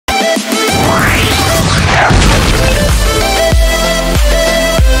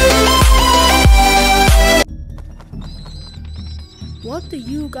do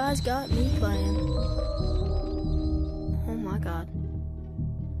you guys got me playing? Oh my god.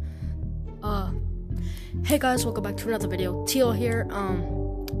 Hey guys, welcome back to another video. Teal here.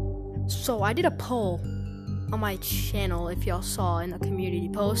 So I did a poll on my channel, if y'all saw in the community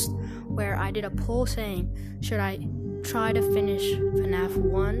post, where I did a poll saying, should I try to finish FNAF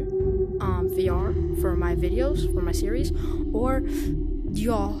 1 VR for my videos, for my series, or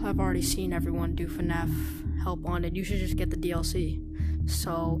y'all have already seen everyone do FNAF Help Wanted, you should just get the DLC.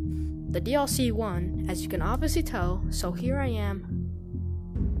 So the DLC won, as you can obviously tell, so here I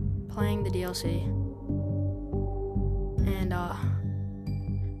am playing the DLC. And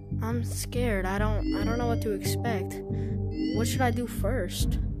I'm scared. I don't know what to expect. What should I do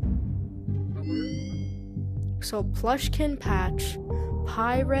first? So Plushkin Patch,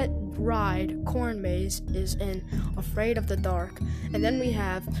 Pirate Ride, Corn Maze is in Afraid of the Dark. And then we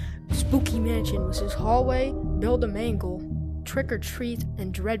have Spooky Mansion, which is Hallway, Build a Mangle, Trick or Treat,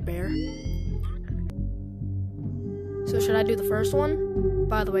 and Dreadbear. So should I do the first one?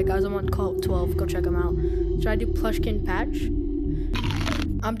 By the way, guys, I'm on Cult 12. Go check them out. Should I do Plushkin Patch?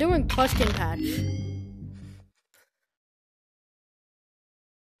 I'm doing Plushkin Patch.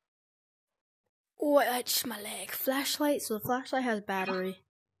 Oh, I itched my leg. Flashlight. So the flashlight has battery.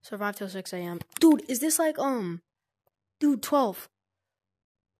 Survive till 6 a.m. Dude, is this like, dude, 12.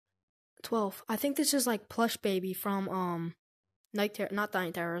 12. I think this is like Plush Baby from, Night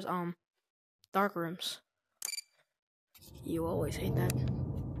Terrors, Dark Rooms. You always hate that.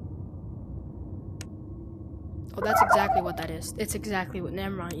 Oh, that's exactly what that is. It's exactly what,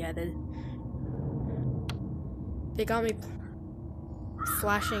 never mind, yeah, they got me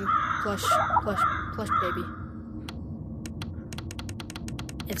flashing plush baby.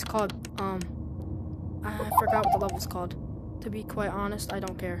 It's called, I forgot what the level's called. To be quite honest, I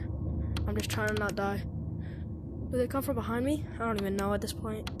don't care. I'm just trying to not die. Do they come from behind me? I don't even know at this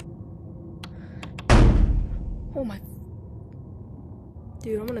point. Oh my.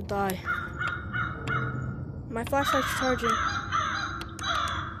 Dude, I'm gonna die. My flashlight's charging.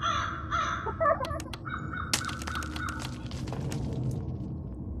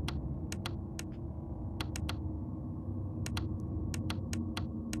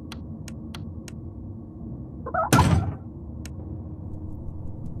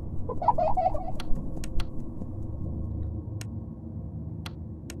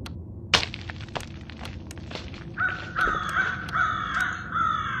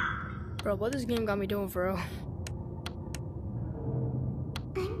 Bro, what this game got me doing, bro?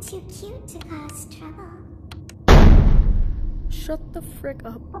 I'm too cute to cause trouble. Shut the frick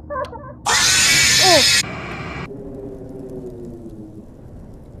up. Oh!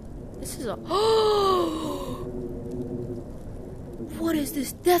 This is a... What is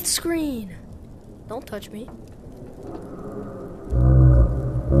this death screen? Don't touch me.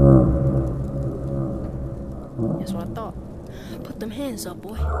 That's what I thought. Put them hands up,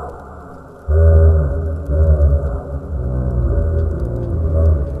 boy.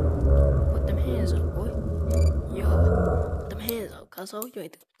 Put them hands up, boy. Yo, put them hands up, cuzzo. You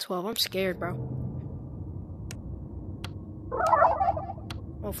ain't 12. I'm scared, bro.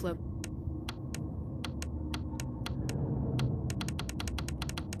 Oh, flip.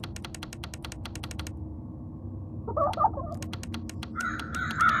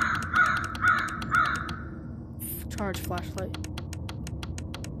 Charge flashlight.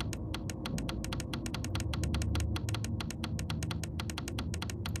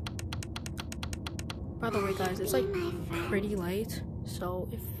 By the way, guys, it's like pretty late, so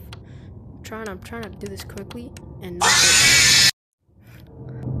if I'm trying to do this quickly and not get...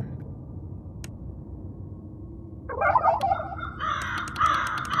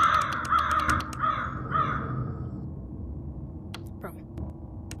 Bro.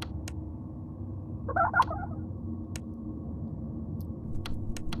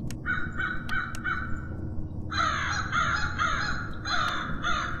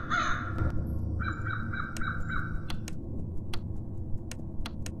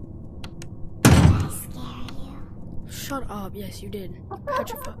 Shut up. Yes, you did.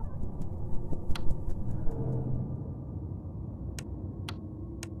 Petrified.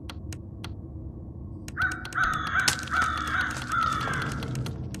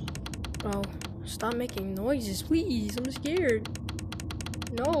 Bro, stop making noises, please. I'm scared.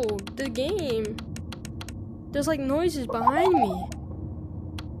 No, the game. There's like noises behind me.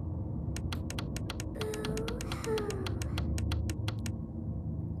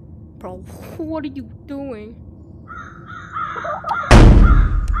 Bro, what are you doing?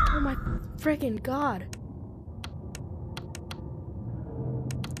 Oh my freaking god.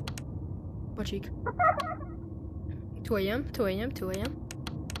 Butt cheek. 2 a.m., 2 a.m., 2 a.m.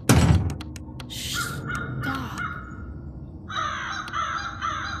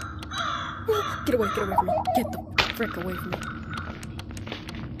 Get away from me. Get the frick away from me.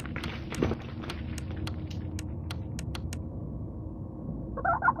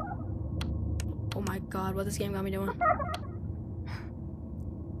 Oh my god, what this game got me doing.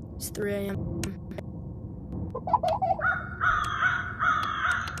 It's 3 a.m.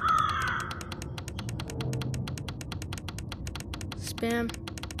 Spam.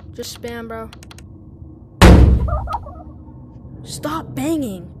 Just spam, bro. Stop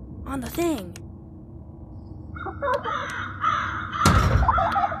banging on the thing. For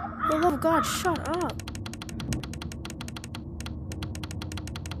the love of God, shut up.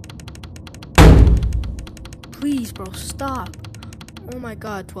 Please, bro, stop. Oh my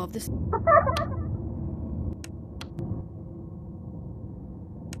god, 12. This.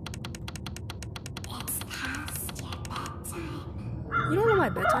 You don't know what my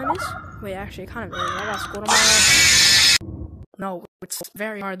bedtime is? Wait, actually, it kind of is. I got school tomorrow. No, it's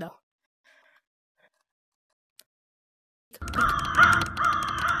very hard though.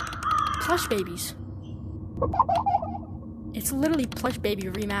 Plush babies. It's literally Plush Baby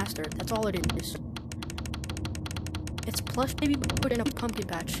remastered. That's all it is. It's Plush Baby put in a pumpkin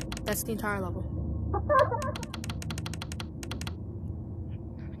patch. That's the entire level.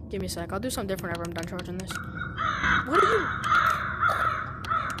 Give me a sec. I'll do something different whenever I'm done charging this. What are you?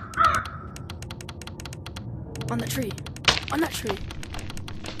 On the tree. On that tree.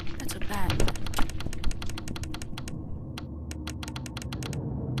 That's a bat.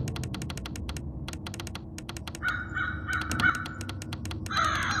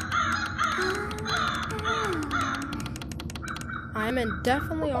 I'm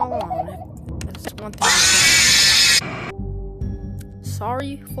definitely all alone. That's one thing I can.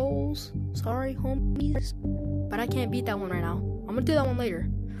 Sorry, foes. Sorry, homies. But I can't beat that one right now. I'm gonna do that one later.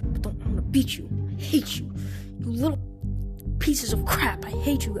 But I'm gonna beat you. I hate you. You little pieces of crap. I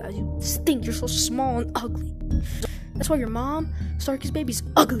hate you guys. You stink. You're so small and ugly. That's why your mom, Starky's baby's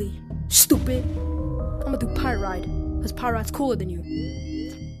ugly. Stupid. I'm gonna do Pirate Ride. Because Pirate Ride's cooler than you.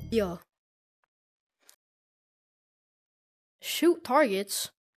 Yeah. Shoot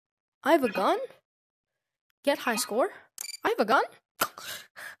targets. I have a gun? Get high score? I have a gun?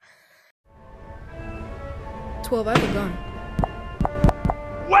 12, I have a gun.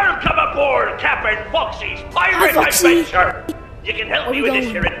 Welcome aboard, Captain Foxy's Pirate Adventure! You can help me with this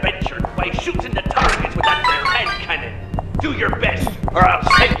here adventure by shooting the targets with that there hand cannon. Do your best, or I'll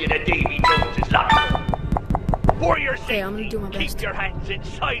send you to Davy Jones's locker. For your safety, I'm gonna do my best. Keep your hands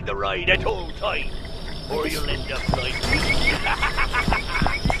inside the ride at all times, or you'll end up like me.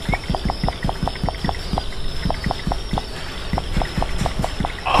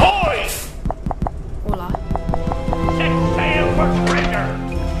 Ahoy! Hola. Set sail for treasure!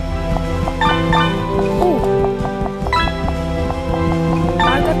 Oh! I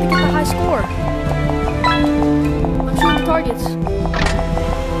got to get the high score. I'm shooting the targets.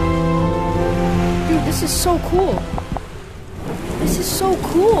 Dude, this is so cool. This is so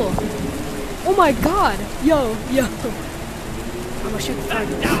cool. Oh my god. Yo. I'm gonna shoot the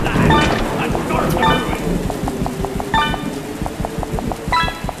targets. Down the hatch and north the ruin.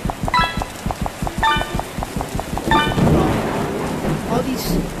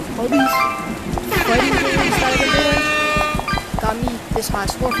 All these fighting games that I've been doing got me this high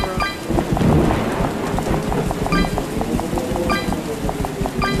score for real.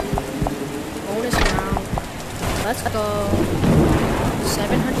 Bonus round. Let's go.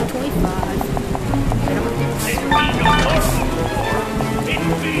 725. Then I'm gonna get my It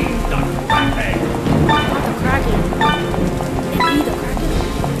be the Kraken! not the Kraken. It be the Kraken.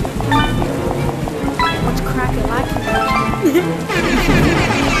 What's Kraken like?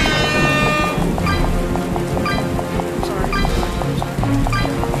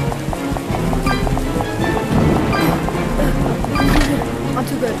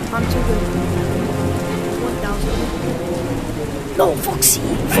 I'm too good. 1,000. No, Foxy!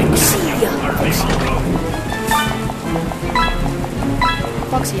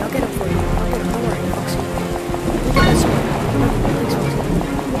 Foxy, I'll get him for you. I'll get him. Don't worry, Foxy. We'll get that sword. Thanks, Foxy.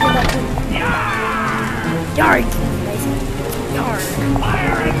 We'll get that too. Yarg! Yarg!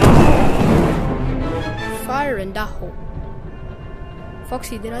 Fire in the hole! Fire in the hole.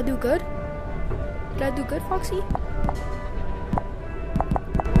 Foxy, did I do good? Did I do good, Foxy?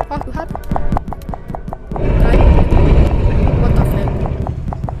 Fuck, what happened? What the flip?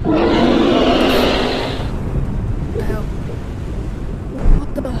 What the hell? What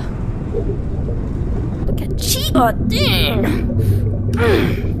the? Look at Chica, dang!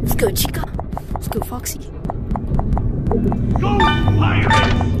 Let's go, Chica. Let's go, Foxy. Ghost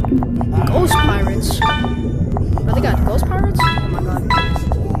Pirates! Ghost Pirates? Oh, they got Ghost Pirates? Oh my god.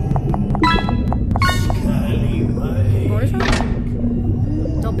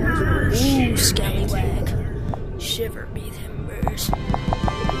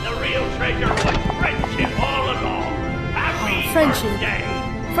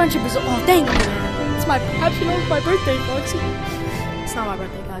 Friendship is. Oh, thank you, man. It's my. Actually, no, it's my birthday, folks. It's not my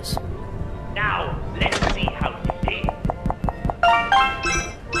birthday, guys. Now, let's see how you did.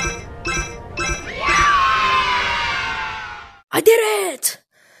 I did it!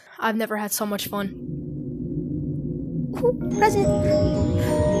 I've never had so much fun. Ooh, present.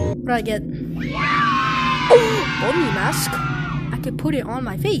 What did I get? Oh, bunny mask. I could put it on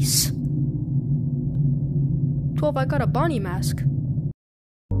my face. 12, I got a bunny mask.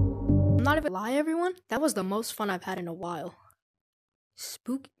 I'm not even lie, everyone. That was the most fun I've had in a while.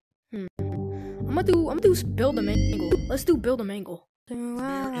 Spooky. I'm gonna do build a mangle. Let's do build a mangle.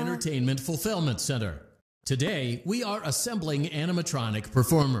 Entertainment Fulfillment Center. Today, we are assembling animatronic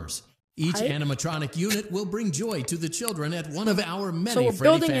performers. Each animatronic unit will bring joy to the children at one of our many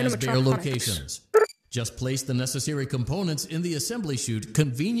Freddy Fazbear locations. Just place the necessary components in the assembly chute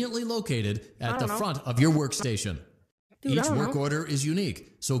conveniently located at the front of your workstation. Dude, Each work order is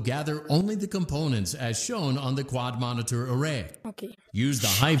unique, so gather only the components as shown on the quad monitor array. Okay. Use the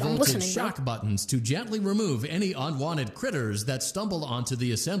high voltage shock buttons to gently remove any unwanted critters that stumble onto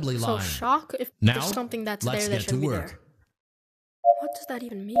the assembly line. So shock if there's something that's there that shouldn't be there. What does that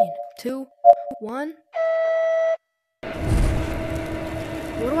even mean? 2, 1.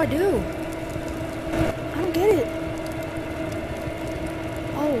 What do I do? I don't get it.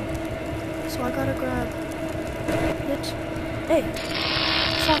 Oh, so I gotta grab it. Hey,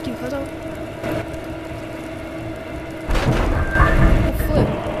 shock you, cuzzo. Oh, flip.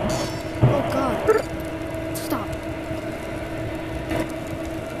 Oh god. Stop.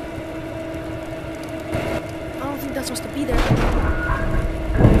 I don't think that's supposed to be there.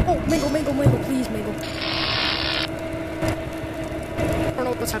 Oh, Mangle, please, Mangle. I don't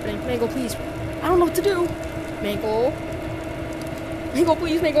know what's happening. Mangle, please. I don't know what to do. Mangle. Mangle,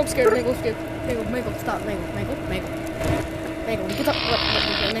 please, Mangle, I'm scared. Mangle, stop. Mangle, get up.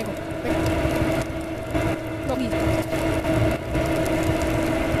 Mangle. No, please.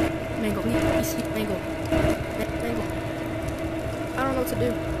 Mangle, please, Mangle. I don't know what to do.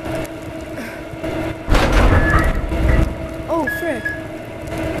 Oh, frick.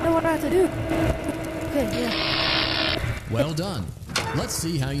 I know what I have to do. Okay, yeah. Well done. Let's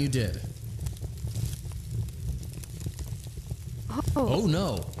see how you did. Oh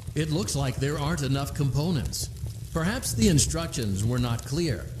no, it looks like there aren't enough components. Perhaps the instructions were not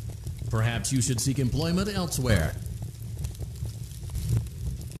clear. Perhaps you should seek employment elsewhere.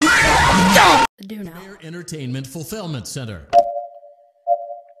 Do now. Entertainment Fulfillment Center.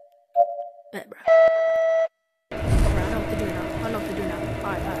 Bro. I know what to do now.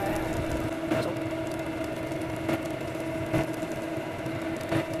 Alright. So.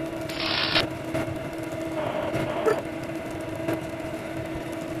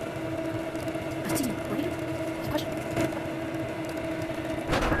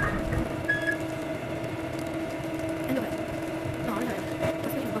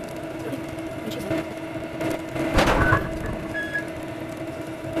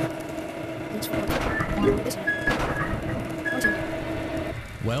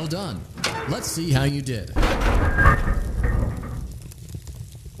 Well done. Let's see how you did.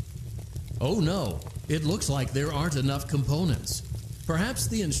 Oh no, it looks like there aren't enough components. Perhaps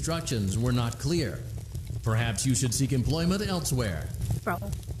the instructions were not clear. Perhaps you should seek employment elsewhere. Bro.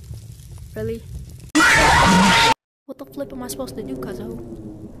 Really? What the flip am I supposed to do, cuzzo?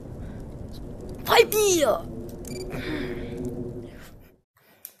 5D!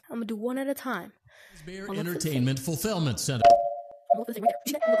 I'm gonna do one at a time. Entertainment Fulfillment Center.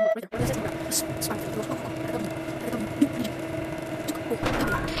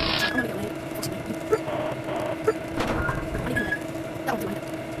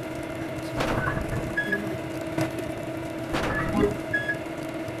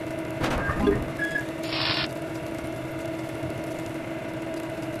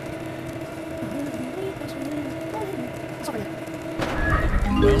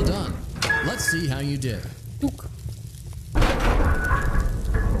 Well done. Let's see how you did.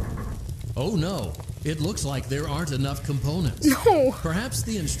 Oh no, it looks like there aren't enough components. No. Perhaps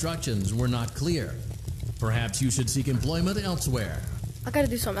the instructions were not clear. Perhaps you should seek employment elsewhere. I gotta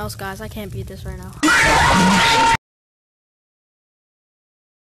do something else, guys. I can't beat this right now.